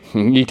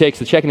 And he takes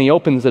the check and he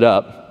opens it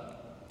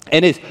up,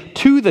 and it's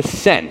to the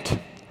cent,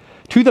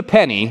 to the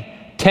penny,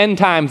 10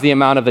 times the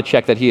amount of the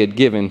check that he had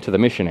given to the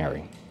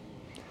missionary.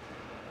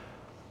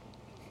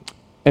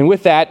 And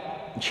with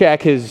that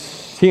check, he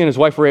and his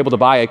wife were able to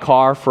buy a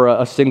car for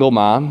a single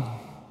mom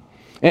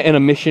and a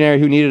missionary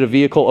who needed a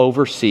vehicle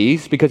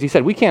overseas, because he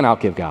said, we can't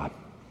outgive God.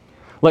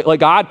 Like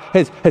God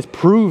has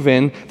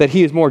proven that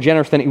he is more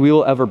generous than we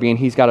will ever be, and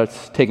he's got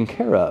us taken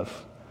care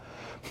of.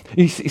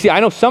 You see,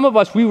 I know some of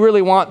us, we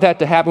really want that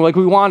to happen. Like,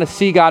 we want to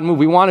see God move.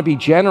 We want to be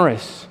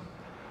generous.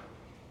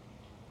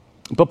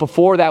 But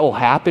before that will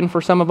happen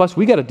for some of us,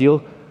 we got to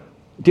deal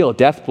a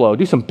death blow,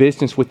 do some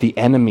business with the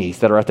enemies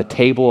that are at the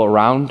table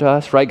around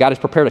us, right? God has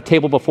prepared a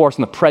table before us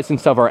in the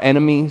presence of our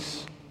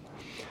enemies.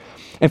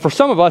 And for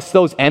some of us,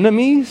 those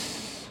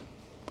enemies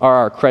are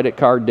our credit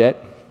card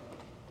debt,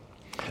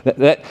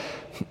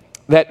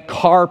 that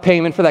car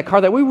payment for that car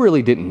that we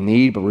really didn't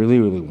need but really,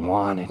 really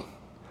wanted.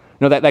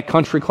 That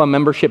country club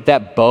membership,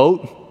 that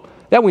boat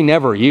that we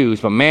never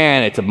use, but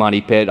man, it's a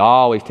money pit.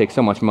 Always takes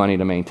so much money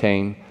to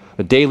maintain.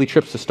 The daily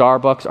trips to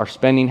Starbucks, our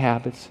spending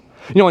habits.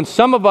 And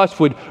some of us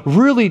would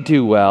really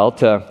do well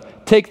to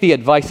take the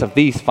advice of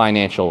these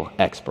financial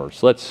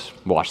experts. Let's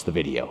watch the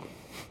video.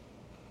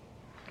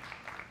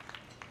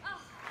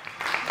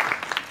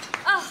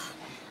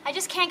 I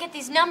just can't get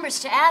these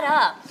numbers to add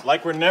up. It's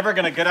like we're never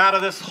going to get out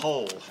of this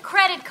hole.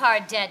 Credit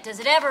card debt, does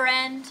it ever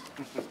end?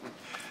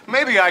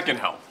 Maybe I can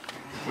help.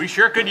 We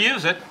sure could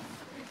use it.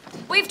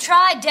 We've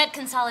tried debt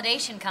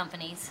consolidation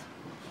companies.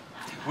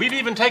 We've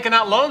even taken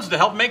out loans to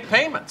help make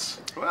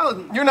payments.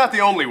 Well, you're not the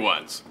only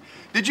ones.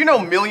 Did you know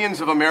millions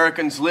of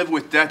Americans live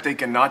with debt they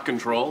cannot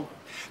control?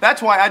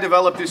 That's why I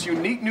developed this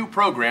unique new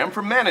program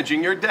for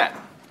managing your debt.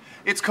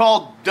 It's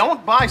called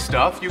Don't Buy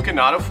Stuff You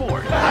Cannot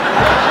Afford.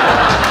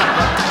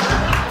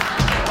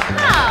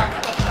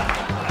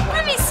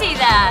 Let me see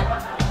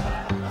that.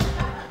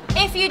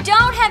 If you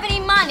don't have any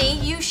money,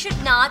 you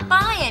should not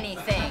buy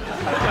anything.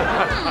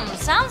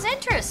 Sounds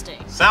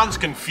interesting. Sounds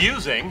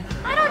confusing.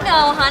 I don't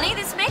know, honey.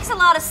 This makes a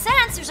lot of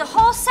sense. There's a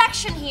whole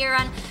section here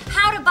on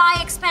how to buy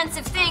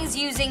expensive things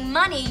using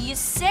money you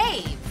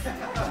save.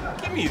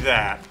 Give me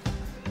that.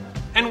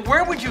 And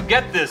where would you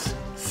get this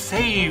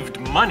saved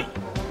money?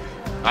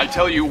 I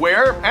tell you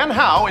where and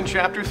how in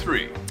Chapter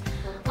 3.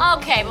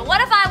 Okay, but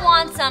what if I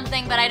want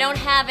something but I don't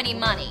have any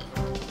money?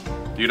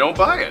 You don't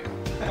buy it.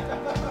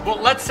 Well,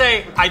 let's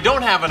say I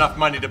don't have enough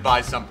money to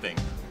buy something.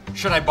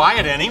 Should I buy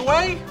it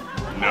anyway?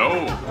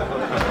 No.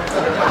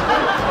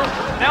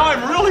 Now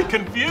I'm really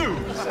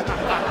confused.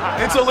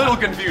 It's a little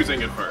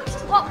confusing at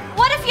first. Well,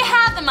 what if you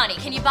have the money?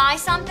 Can you buy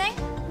something?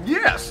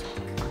 Yes.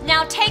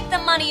 Now take the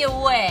money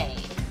away.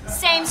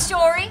 Same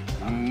story?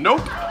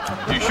 Nope.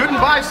 You shouldn't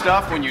buy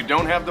stuff when you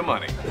don't have the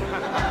money.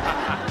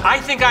 I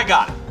think I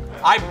got it.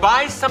 I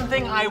buy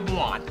something I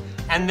want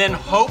and then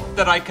hope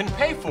that I can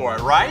pay for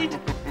it, right?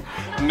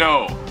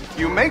 No.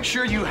 You make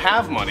sure you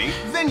have money,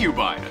 then you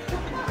buy it.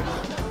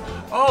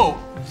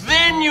 Oh,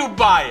 then you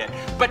buy it.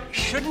 But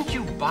shouldn't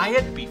you buy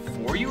it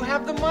before you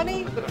have the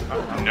money?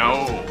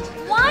 No.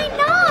 Why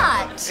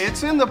not?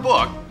 It's in the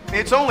book.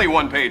 It's only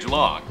 1 page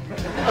long.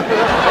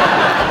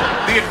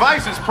 The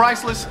advice is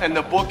priceless and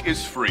the book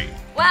is free.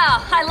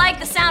 Wow, I like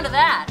the sound of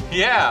that.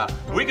 Yeah,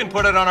 we can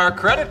put it on our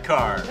credit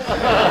card.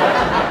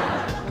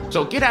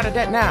 So get out of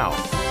debt now.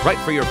 Write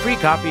for your free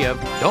copy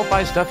of Don't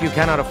Buy Stuff You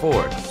Cannot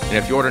Afford. And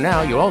if you order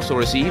now, you'll also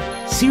receive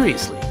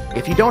Seriously,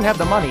 If You Don't Have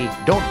the Money,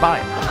 Don't Buy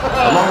It,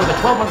 along with a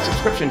 12-month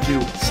subscription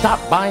to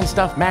Stop Buying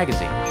Stuff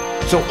magazine.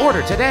 So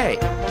order today.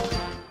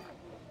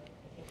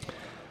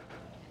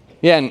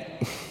 Yeah, and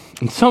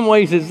in some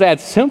ways it's that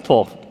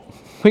simple.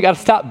 We got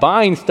to stop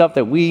buying stuff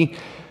that we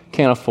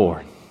can't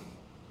afford.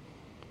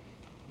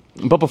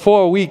 But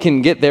before we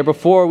can get there,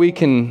 before we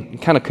can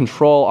kind of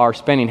control our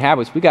spending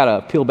habits, we got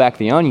to peel back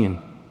the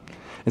onion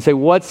and say,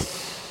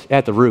 what's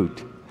at the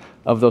root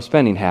of those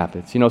spending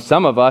habits? You know,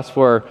 some of us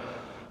were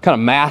kind of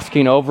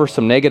masking over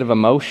some negative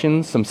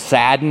emotions, some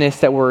sadness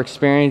that we're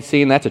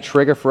experiencing. That's a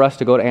trigger for us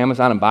to go to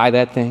Amazon and buy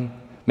that thing.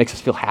 Makes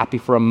us feel happy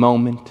for a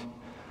moment.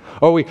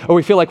 Or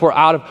we feel like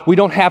we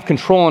don't have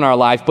control in our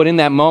life, but in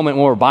that moment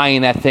when we're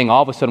buying that thing,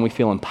 all of a sudden we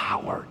feel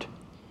empowered.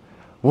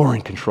 We're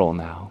in control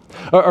now.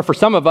 Or for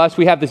some of us,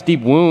 we have this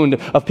deep wound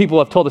of people who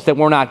have told us that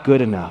we're not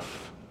good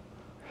enough.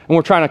 And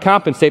we're trying to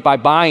compensate by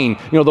buying,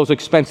 those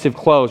expensive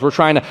clothes. We're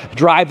trying to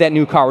drive that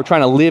new car. We're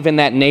trying to live in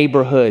that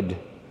neighborhood,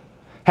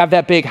 have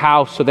that big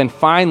house, so then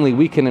finally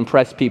we can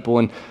impress people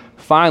and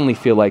finally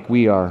feel like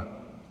we are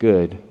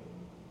good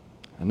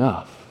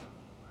enough.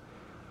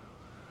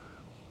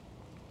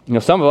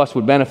 Some of us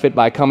would benefit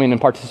by coming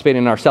and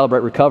participating in our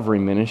Celebrate Recovery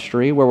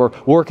ministry, where we're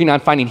working on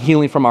finding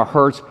healing from our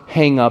hurts,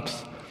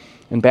 hang-ups,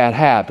 and bad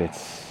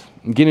habits,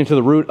 and getting to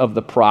the root of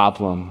the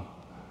problem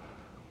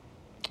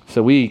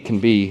so we can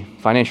be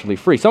financially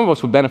free. Some of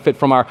us would benefit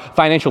from our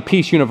Financial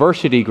Peace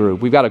University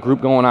group. We've got a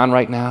group going on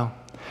right now.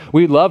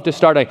 We'd love to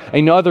start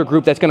another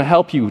group that's going to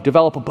help you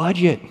develop a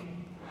budget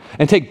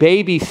and take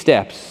baby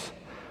steps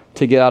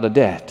to get out of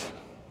debt.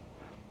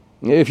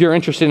 If you're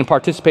interested in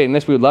participating in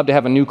this, we would love to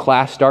have a new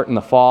class start in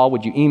the fall.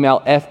 Would you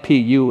email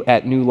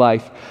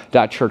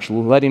fpu@newlife.church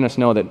letting us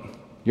know that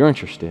you're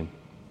interested?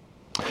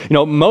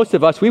 Most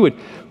of us, we would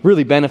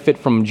really benefit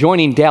from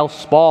joining Dale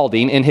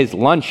Spalding in his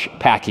lunch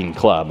packing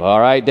club, all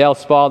right? Dale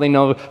Spalding,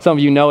 some of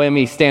you know him.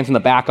 He stands in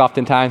the back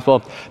oftentimes.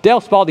 Well,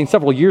 Dale Spalding,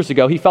 several years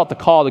ago, he felt the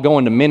call to go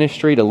into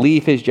ministry, to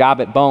leave his job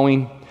at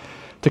Boeing,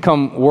 to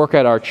come work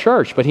at our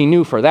church. But he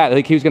knew for that,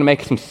 he was going to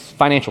make some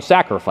financial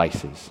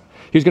sacrifices.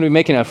 He was going to be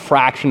making a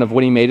fraction of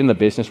what he made in the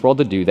business world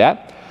to do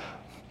that.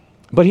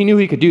 But he knew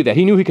he could do that.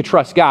 He knew he could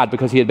trust God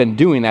because he had been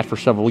doing that for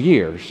several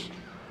years.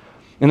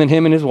 And then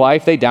him and his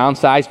wife, they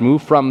downsized,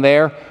 moved from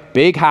their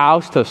big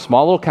house to a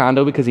small little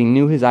condo because he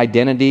knew his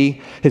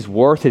identity, his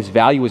worth, his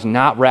value was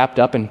not wrapped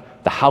up in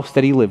the house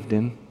that he lived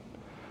in.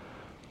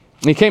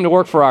 And he came to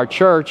work for our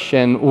church,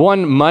 and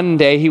one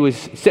Monday he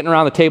was sitting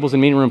around the tables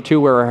in meeting room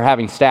 2 where we were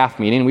having staff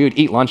meeting. We would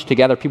eat lunch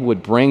together. People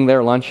would bring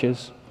their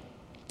lunches.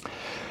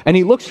 And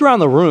he looks around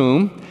the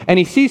room, and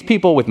he sees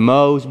people with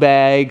Moe's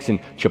bags and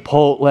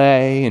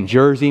Chipotle and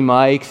Jersey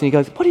Mike's, and he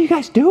goes, "What are you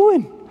guys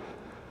doing?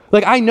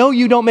 Like, I know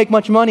you don't make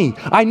much money.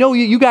 I know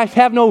you guys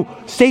have no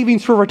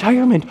savings for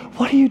retirement.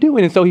 What are you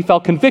doing?" And so he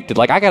felt convicted,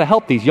 like, I got to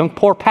help these young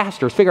poor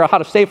pastors figure out how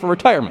to save for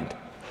retirement.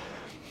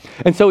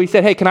 And so he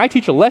said, "Hey, can I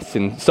teach a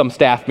lesson, some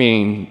staff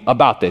meeting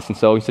about this?" And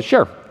so he said,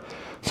 "Sure."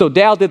 So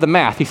Dale did the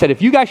math. He said, if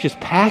you guys just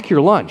pack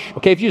your lunch,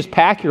 okay, if you just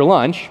pack your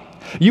lunch,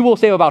 you will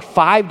save about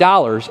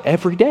 $5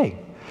 every day.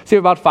 Save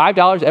about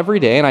 $5 every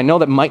day, and I know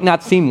that might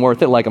not seem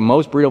worth it, like a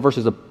Moe's burrito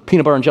versus a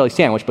peanut butter and jelly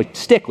sandwich, but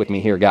stick with me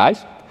here,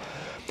 guys.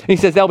 And he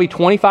says that'll be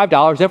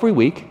 $25 every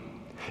week.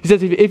 He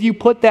says if you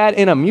put that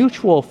in a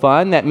mutual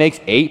fund that makes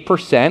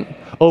 8%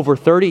 over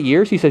 30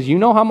 years, he says, you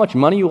know how much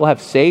money you will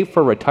have saved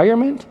for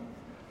retirement?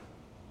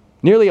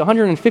 Nearly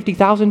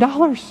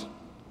 $150,000.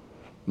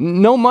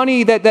 No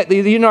money that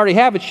you didn't already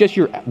have, it's just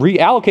you're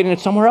reallocating it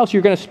somewhere else.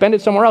 You're going to spend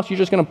it somewhere else. You're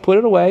just going to put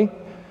it away.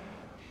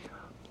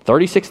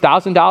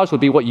 $36,000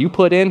 would be what you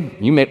put in.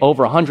 You made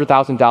over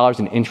 $100,000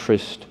 in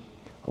interest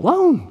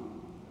alone.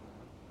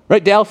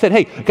 Right? Dale said,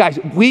 hey, guys,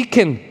 we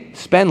can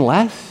spend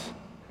less,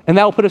 and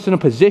that will put us in a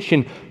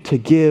position to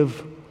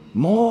give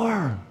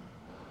more.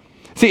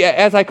 See,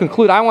 as I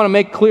conclude, I want to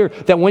make clear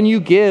that when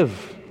you give,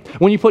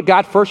 when you put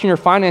God first in your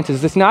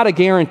finances, it's not a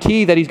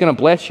guarantee that he's going to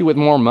bless you with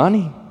more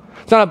money.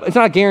 It's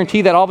not a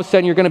guarantee that all of a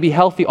sudden you're going to be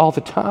healthy all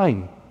the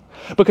time.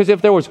 Because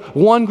if there was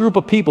one group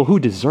of people who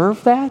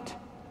deserved that,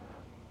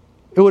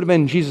 it would have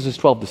been Jesus'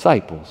 12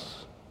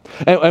 disciples.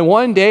 And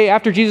one day,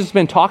 after Jesus has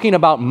been talking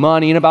about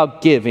money and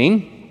about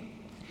giving,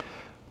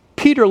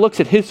 Peter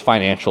looks at his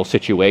financial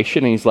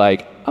situation and he's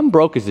like, I'm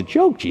broke as a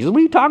joke, Jesus. What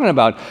are you talking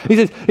about?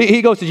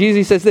 He goes to Jesus,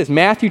 he says this,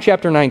 Matthew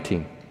chapter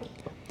 19.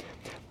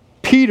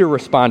 Peter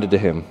responded to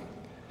him,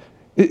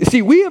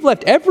 see, we have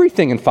left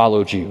everything and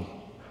followed you.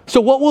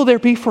 So what will there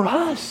be for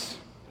us?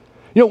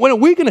 When are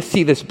we going to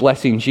see this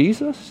blessing,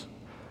 Jesus?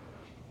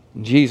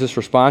 Jesus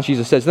responds,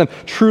 Jesus says to them,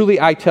 truly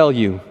I tell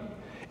you,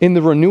 in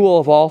the renewal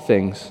of all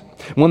things,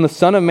 when the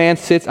Son of Man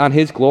sits on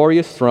his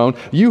glorious throne,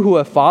 you who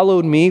have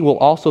followed me will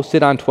also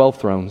sit on 12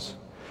 thrones,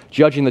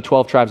 judging the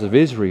 12 tribes of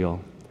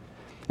Israel.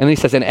 And then he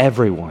says, and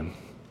everyone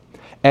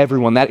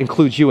Everyone, that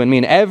includes you and me,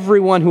 and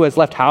everyone who has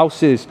left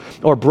houses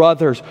or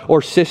brothers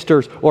or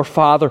sisters or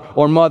father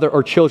or mother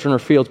or children or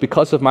fields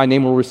because of my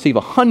name will receive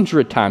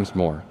 100 times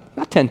more,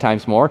 not 10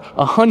 times more,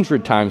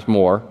 100 times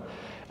more,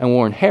 and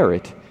will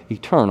inherit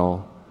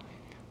eternal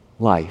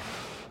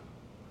life.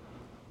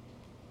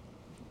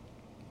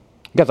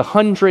 That's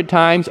 100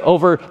 times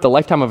over the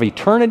lifetime of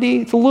eternity.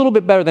 It's a little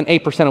bit better than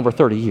 8% over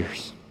 30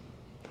 years.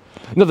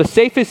 You know, the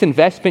safest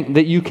investment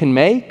that you can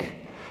make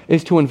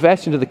is to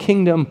invest into the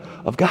kingdom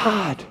of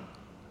God.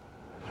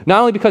 Not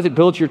only because it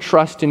builds your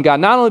trust in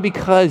God, not only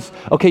because,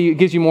 it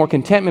gives you more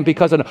contentment,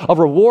 because a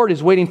reward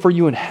is waiting for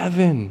you in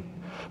heaven.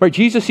 Right?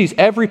 Jesus sees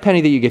every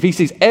penny that you give. He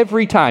sees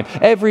every time,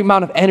 every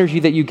amount of energy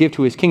that you give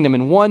to his kingdom.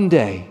 And one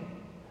day,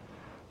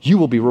 you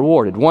will be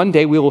rewarded. One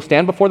day, we will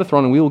stand before the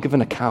throne and we will give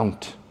an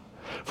account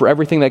for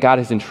everything that God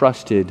has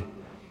entrusted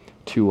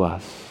to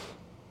us.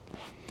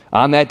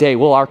 On that day,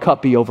 will our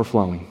cup be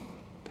overflowing?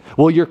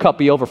 Will your cup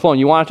be overflowing?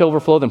 You want it to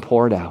overflow? Then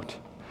pour it out.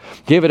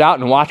 Give it out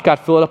and watch God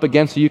fill it up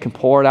again so you can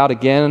pour it out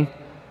again.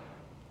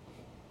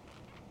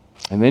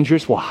 And then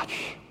just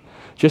watch.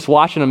 Just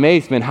watch in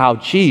amazement how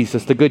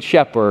Jesus, the Good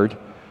Shepherd,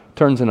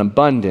 turns an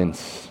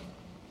abundance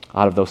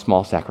out of those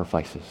small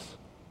sacrifices.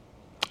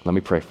 Let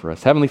me pray for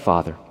us. Heavenly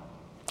Father,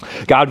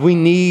 God, we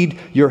need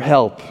your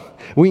help.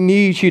 We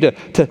need you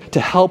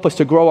to help us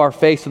to grow our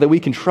faith so that we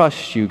can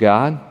trust you,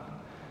 God.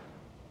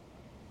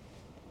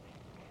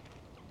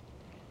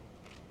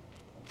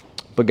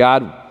 But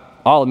God,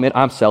 I'll admit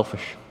I'm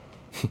selfish.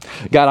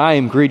 God, I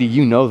am greedy.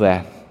 You know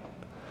that.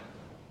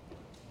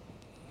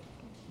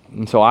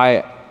 And so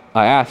I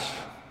ask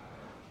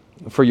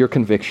for your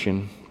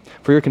conviction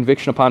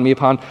upon me,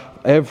 upon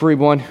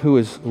everyone who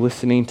is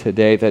listening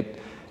today, that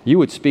you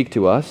would speak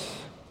to us.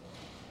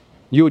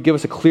 You would give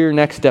us a clear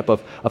next step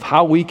of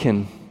how we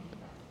can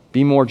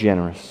be more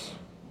generous,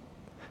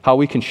 how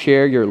we can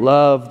share your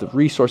love, the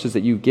resources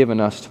that you've given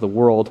us to the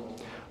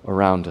world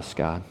around us,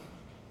 God.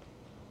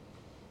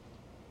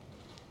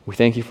 We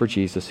thank you for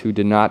Jesus, who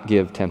did not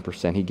give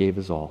 10%. He gave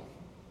his all.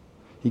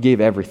 He gave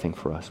everything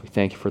for us. We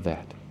thank you for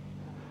that.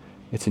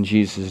 It's in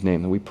Jesus'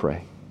 name that we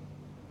pray.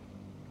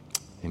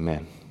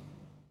 Amen.